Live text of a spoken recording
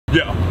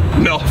Yeah.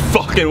 No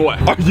fucking way.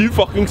 Are you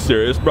fucking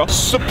serious, bro?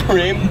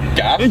 Supreme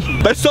gas?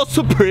 They sell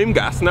Supreme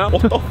gas now?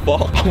 What the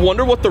fuck? I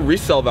wonder what the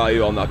resale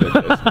value on that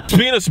bitch is.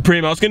 Speaking of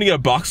Supreme, I was gonna get a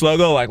box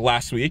logo like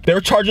last week. They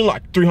were charging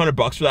like 300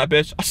 bucks for that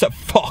bitch. I said,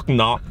 fuck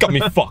nah. Got me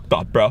fucked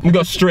up, bro. I'm gonna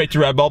go straight to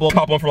Redbubble,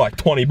 cop one for like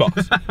 20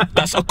 bucks.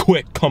 That's a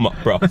quick come up,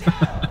 bro.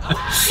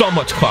 So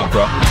much clout,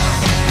 bro.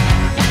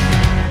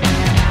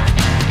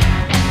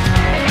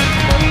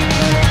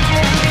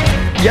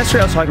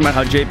 Yesterday I was talking about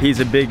how JP is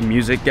a big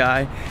music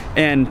guy,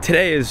 and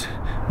today is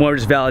more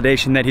just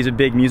validation that he's a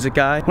big music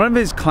guy. One of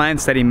his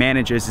clients that he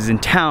manages is in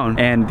town,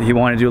 and he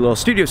wanted to do a little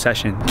studio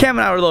session. Cam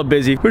and I were a little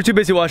busy. We were too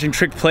busy watching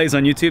trick plays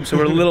on YouTube, so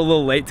we're a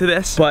little late to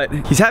this. But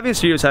he's having a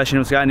studio session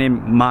with a guy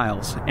named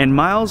Miles, and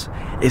Miles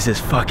is this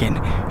fucking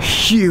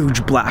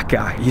huge black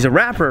guy. He's a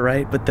rapper,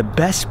 right? But the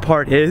best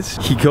part is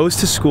he goes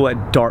to school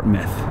at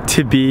Dartmouth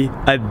to be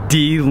a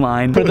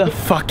D-line for the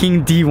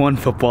fucking D1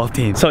 football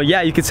team. So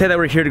yeah, you could say that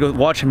we're here to go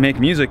watch him make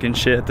music and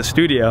shit at the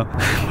studio,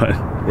 but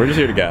we're just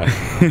here to gas.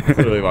 That's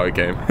literally why we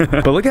came.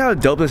 But look at how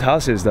dope this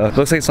house is, though. It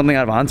looks like something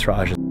out of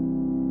Entourage.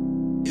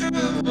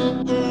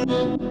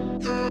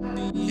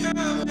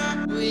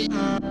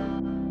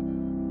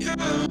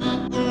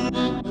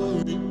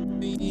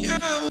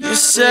 You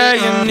say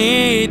you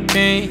need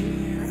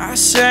me, I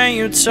say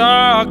you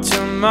talk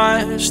too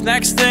much.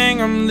 Next thing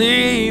I'm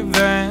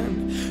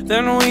leaving,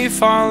 then we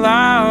fall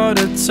out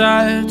of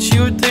touch.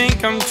 You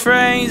think I'm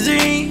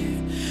crazy,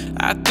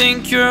 I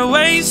think you're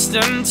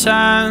wasting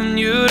time.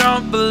 You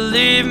don't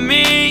believe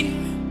me,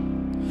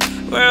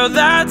 well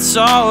that's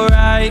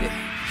alright. Look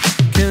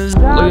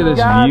at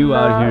this view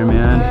out here,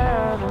 man.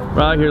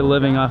 We're out here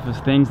living off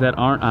of things that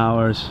aren't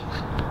ours.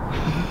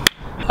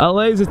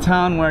 LA is a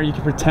town where you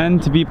can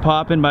pretend to be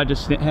poppin' by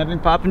just having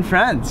poppin'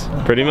 friends.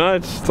 Pretty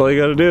much, that's all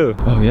you gotta do.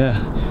 Oh yeah,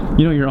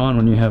 you know you're on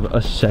when you have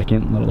a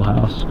second little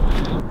house.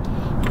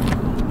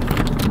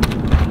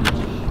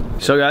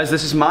 So guys,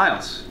 this is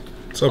Miles.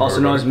 What's up,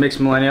 also known as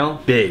Mixed Millennial.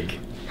 Big.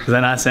 Was I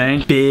not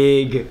saying?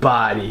 Big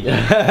body.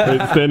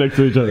 Wait, stay next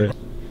to each other.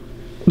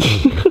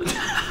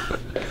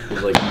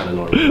 Like kind of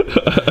normal.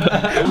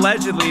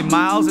 Allegedly,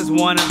 Miles is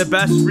one of the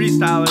best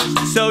freestylers,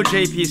 so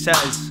JP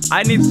says.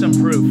 I need some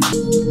proof.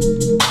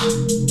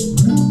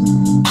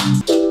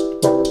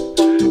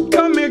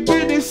 Come here,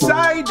 get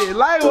excited,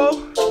 like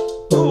oh,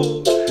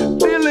 ooh,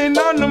 feeling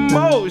on the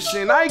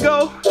motion. I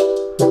go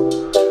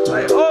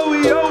like oh we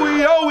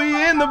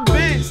in the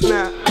bitch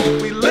now.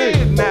 We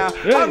lit now.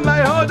 I'm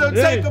like hold up,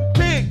 take a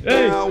pic.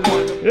 Now I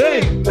want a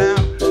pic now.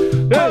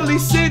 Holy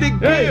shit, it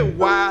get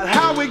wild.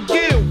 How it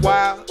get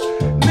wild?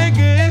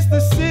 The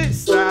shit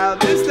style,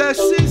 this that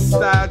shit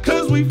style,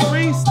 cause we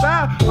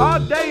freestyle all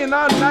day and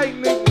all night,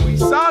 nigga.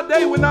 We all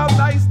day with all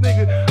lights,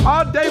 nigga.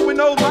 All day with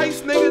no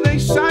lights, nigga. They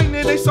shining,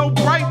 they so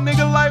bright,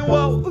 nigga. Like,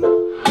 whoa.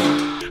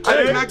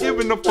 I ain't not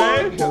giving a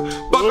fuck.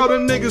 Fuck all the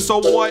niggas, so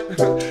what?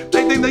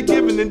 They think they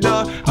giving it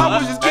up. I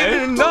was just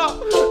giving it up.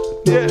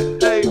 Yeah,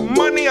 hey,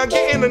 money, I'm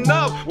getting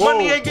enough.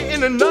 Money ain't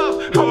getting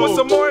enough. I want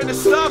some more of the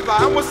stuff.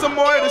 I want some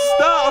more of the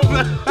stuff.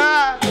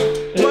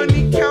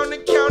 Money, count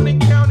it, count it,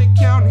 count it,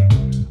 count it.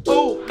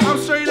 Oh, I'm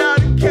straight out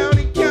of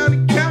county.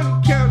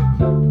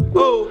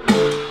 Oh,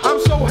 I'm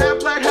so half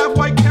black, half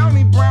white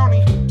county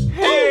brownie.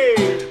 Hey,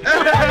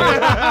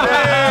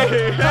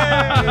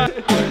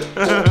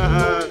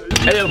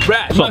 Hey, yo,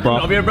 Brad, what's up, bro?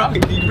 Over here, bro.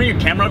 Can you bring your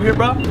camera up here,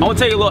 bro? I want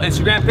to take a little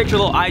Instagram picture, a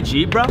little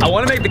IG, bro. I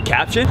want to make the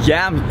caption,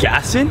 yeah, I'm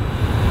gassing.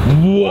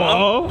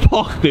 Whoa,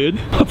 fuck, dude.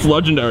 That's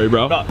legendary,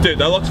 bro. Dude,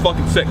 that looks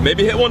fucking sick.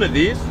 Maybe hit one of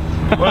these.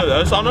 One of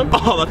those on them.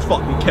 Oh, that's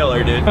fucking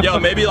killer, dude. Yo,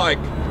 maybe like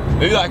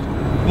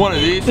one of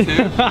these too.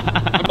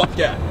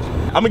 Yeah.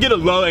 I'm gonna get a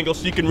low angle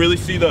so you can really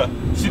see the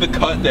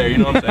cut there, you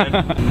know what I'm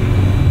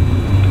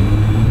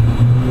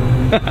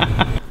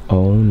saying?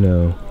 Oh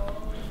no.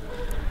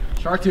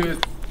 Shark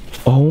tooth.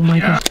 Oh my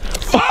god.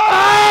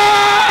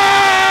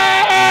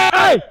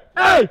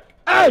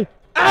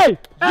 Hey!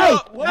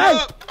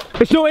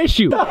 There's no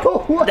issue.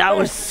 That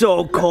was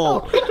so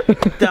cold.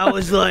 That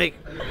was like.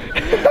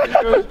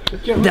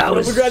 That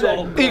was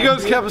so.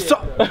 Egos capital.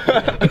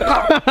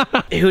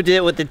 Who did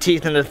it with the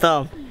teeth and the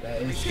thumb?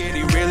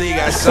 He really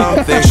got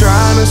something.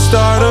 Trying to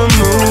start a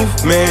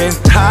movement.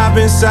 Hop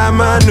inside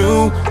my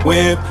new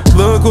whip.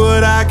 Look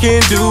what I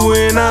can do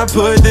when I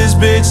put this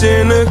bitch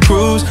in a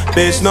cruise.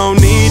 Bitch, no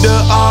need to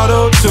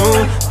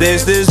auto-tune.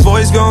 This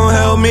voice gon'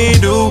 help me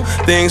do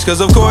things.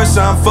 Cause of course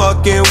I'm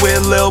fucking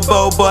with Lil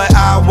Bo, but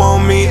I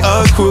want me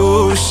a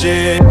cruise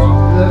shit.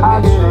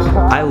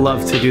 I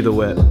love to do the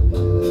whip.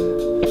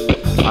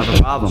 I have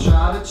a problem.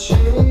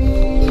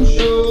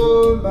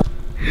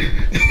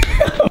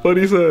 What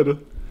he said?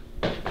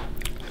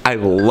 I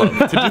love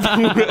to do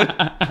the whip.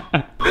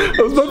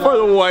 That was by far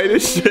the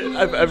whitest shit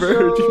I've ever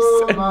heard you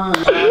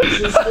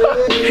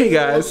say. Hey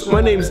guys, my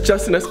name's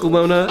Justin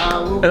Escalona,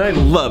 and I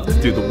love to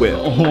do the whip.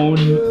 Oh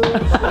no.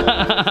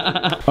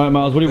 Alright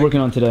Miles, what are you working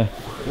on today?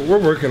 What we're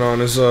working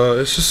on is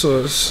it's just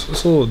a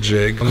little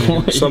jig.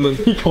 Something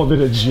He called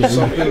it a jig.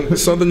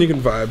 something you can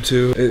vibe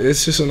to.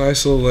 It's just a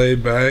nice little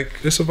laid back.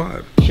 It's a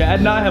vibe. Chad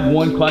and I have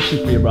one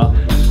question for you, bro.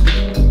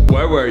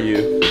 Where were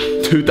you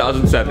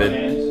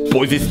 2007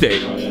 Boise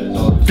State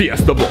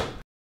Fiesta Bowl.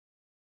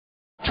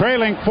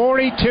 Trailing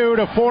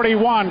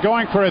 42-41,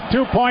 going for a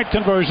two-point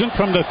conversion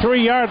from the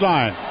 3-yard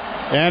line.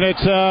 And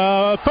it's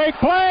a fake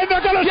play.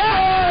 They're going to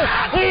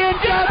score! Ian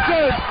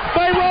Johnson!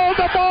 They rolled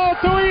the ball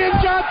to Ian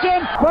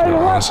Johnson. They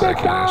left it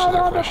down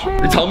on the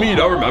field. You're telling me you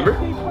don't remember?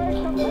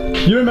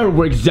 You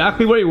remember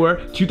exactly where you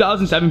were?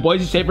 2007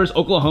 Boise State versus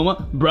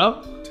Oklahoma,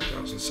 bro?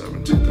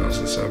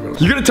 2007.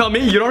 You're gonna tell me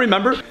you don't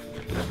remember?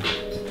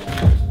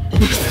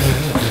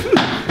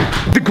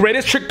 The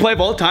greatest trick play of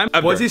all time,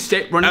 Boise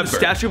State running the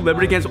Statue of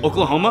Liberty against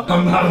Oklahoma.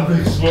 I'm not a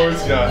big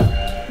sports guy.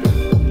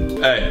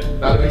 Hey,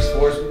 Not a big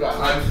sports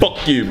guy.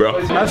 fuck you, bro.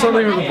 I have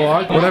something with the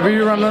vlog. Whenever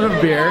you run out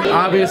of beer,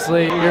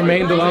 obviously your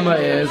main dilemma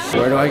is,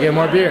 where do I get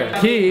more beer?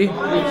 He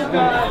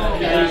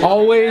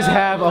always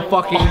have a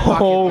fucking beer.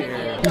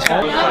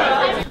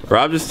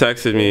 Rob just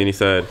texted me and he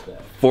said,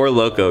 Four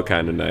Loko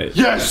kind of night.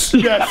 Yes. Oh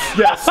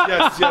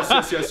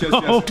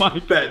my.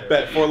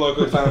 Bet. 4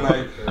 Loko kind of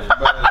night.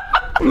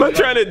 I'm not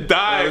trying to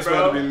die, This bro.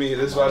 about to be me.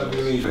 This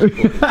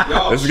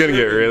This is gonna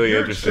get really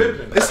interesting.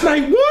 It's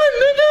night 1,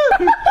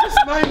 nigga. It's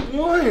night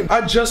 1.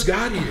 I just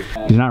got here.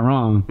 He's not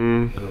wrong.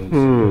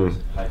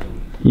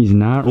 He's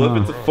not Well,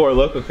 wrong. if it's a Four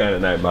Loko kind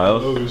of night,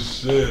 Miles, Oh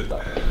shit.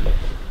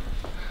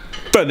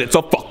 then it's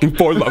a fucking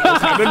Four Loko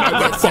kind of night.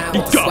 Let's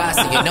fucking go.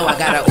 You know I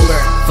got an Uber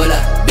full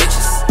of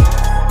bitches.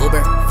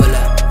 Uber full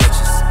of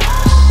bitches.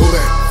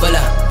 Uber full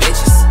of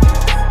bitches.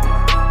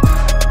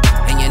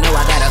 And you know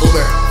I got an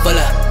Uber full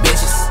of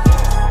bitches.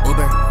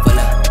 Uber full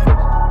of.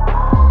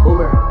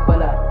 Uber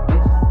full of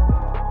bitches.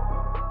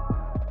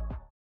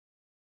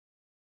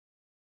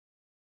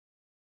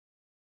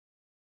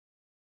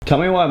 Tell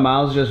me why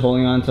Miles is just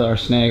holding on to our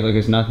snake like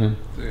it's nothing.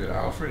 Dude,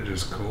 Alfred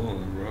just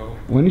cooling, bro.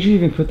 When did you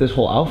even put this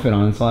whole outfit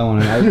on? That's all I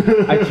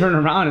wanted. I turn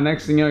around and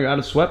next thing you know, you're out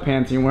of sweatpants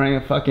and you're wearing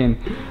a fucking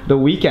The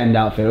Weeknd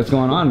outfit. What's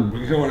going on?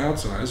 We're going out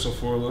tonight. It's a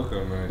 4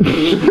 Loko night.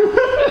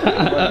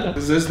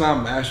 Does this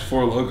not match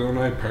 4 Loko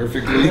night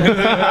perfectly?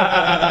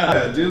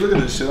 Yeah, dude, look at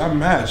this shit. I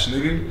match,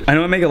 nigga. I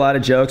know I make a lot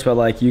of jokes about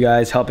like you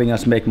guys helping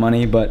us make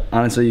money, but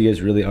honestly, you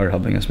guys really are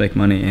helping us make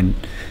money, and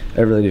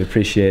I really do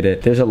appreciate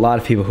it. There's a lot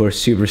of people who are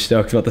super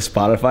stoked about the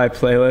Spotify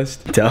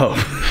playlist. Dope.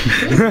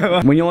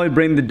 When you only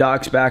bring the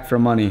docs back for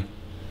money,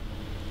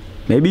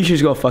 maybe you should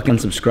just go fucking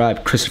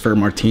subscribe, Christopher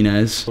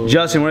Martinez.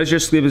 Justin, what is your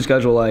sleeping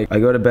schedule like? I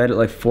go to bed at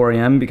like 4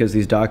 a.m. because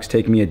these docs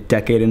take me a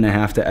decade and a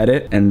half to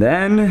edit, and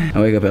then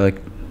I wake up at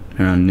like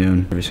around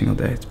noon every single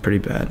day. It's pretty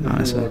bad,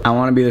 honestly. I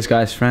want to be this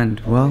guy's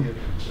friend. Well,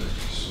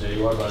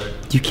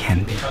 you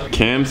can be.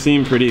 Cam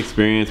seemed pretty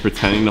experienced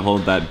pretending to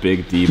hold that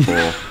big D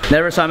pole.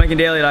 Never stop making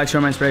daily docs,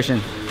 show my inspiration.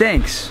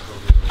 Thanks.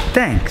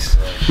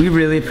 We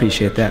really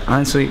appreciate that.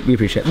 Honestly, we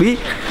appreciate it.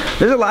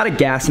 There's a lot of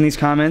gas in these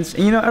comments,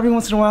 and you know, every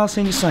once in a while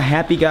seeing just a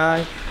happy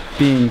guy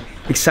being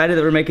excited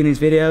that we're making these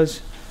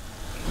videos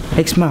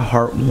makes my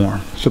heart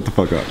warm. Shut the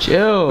fuck up.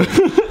 Chill.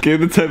 Gabe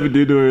the type of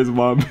dude to wear his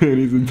mom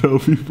panties and tell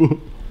people.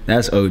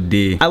 That's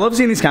OD. I love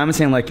seeing these comments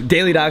saying like,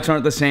 daily docs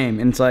aren't the same.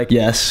 And it's like,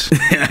 yes.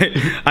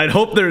 I'd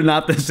hope they're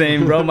not the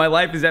same, bro. My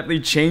life has definitely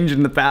changed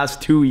in the past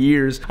 2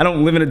 years. I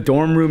don't live in a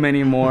dorm room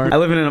anymore. I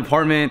live in an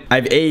apartment.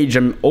 I've aged.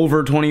 I'm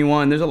over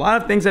 21. There's a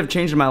lot of things that have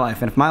changed in my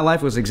life. And if my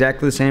life was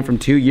exactly the same from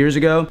 2 years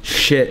ago,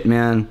 shit,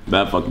 man.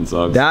 That fucking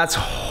sucks. That's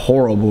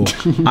horrible.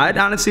 I'd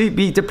honestly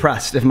be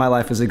depressed if my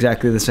life was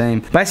exactly the same.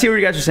 But I see what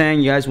you guys are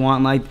saying. You guys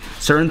want like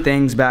certain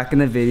things back in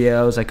the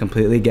videos. I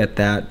completely get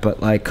that. But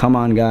like, come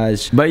on,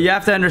 guys. But you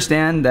have to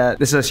understand that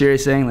this is a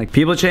serious thing. Like,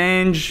 people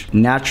change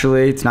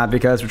naturally. It's not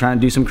because we're trying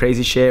to do some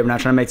crazy shit. We're not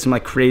trying to make some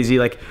like crazy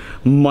like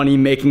money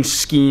making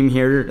scheme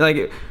here.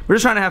 Like, we're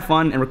just trying to have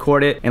fun and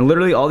record it. And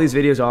literally all these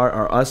videos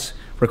are us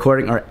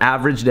recording our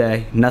average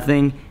day.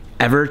 Nothing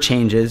ever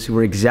changes.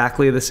 We're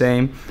exactly the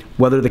same,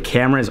 whether the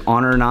camera is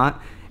on or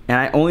not. And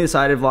I only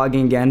decided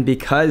vlogging again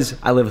because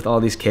I live with all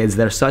these kids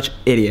that are such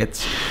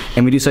idiots,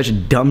 and we do such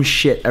dumb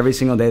shit every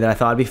single day that I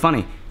thought it'd be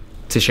funny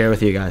to share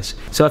with you guys.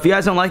 So if you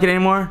guys don't like it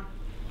anymore,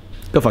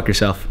 go fuck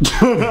yourself.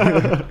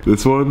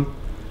 This one,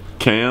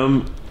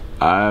 Cam,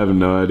 I have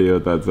no idea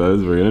what that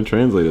says. We're gonna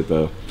translate it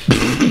though.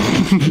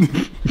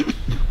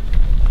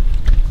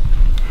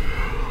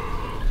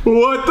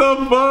 What the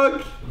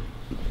fuck?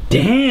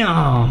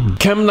 Damn.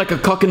 Cam like a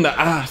cock in the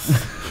ass.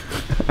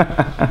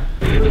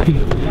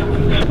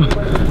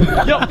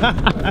 Yo.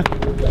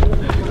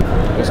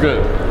 What's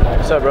good?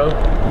 What's up, bro?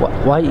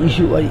 Why did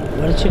you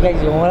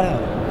guys going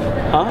out?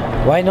 Huh?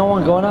 Why no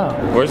one going out?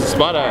 Where's the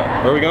spot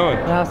at? Where are we going?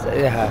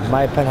 Yeah,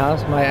 my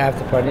penthouse, my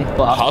after party.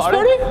 House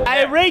party?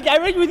 I rage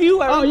with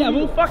you. Oh yeah,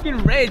 we'll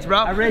fucking rage,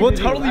 bro. We'll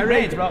totally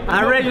rage, bro.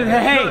 I rage with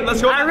hey.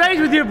 Let's go. I rage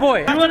with your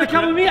boy. You wanna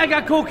come with me? I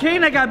got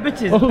cocaine. I got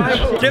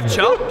bitches. Gift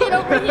shop. Get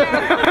over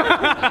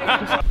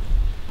here.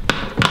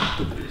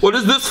 What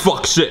is this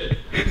fuck shit?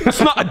 It's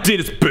not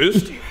Adidas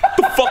Boost.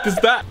 The fuck is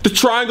that? The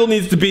triangle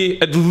needs to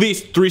be at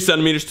least 3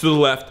 centimeters to the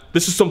left.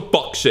 This is some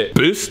fuck shit.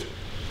 Boost?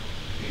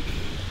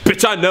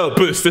 Bitch, I know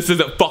Boost. This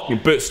isn't fucking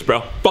Boost,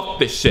 bro. Fuck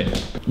this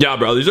shit. Yeah,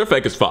 bro, these are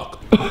fake as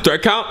fuck.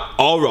 Thread count,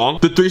 all wrong.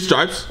 The 3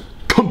 stripes,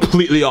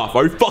 completely off.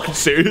 Are you fucking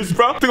serious,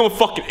 bro? I think I'm a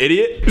fucking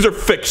idiot. These are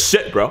fake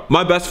shit, bro.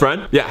 My best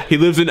friend, yeah, he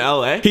lives in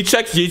LA. He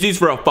checks Yeezys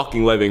for a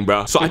fucking living,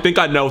 bro. So I think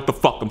I know what the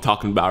fuck I'm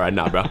talking about right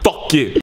now, bro. Fuck you.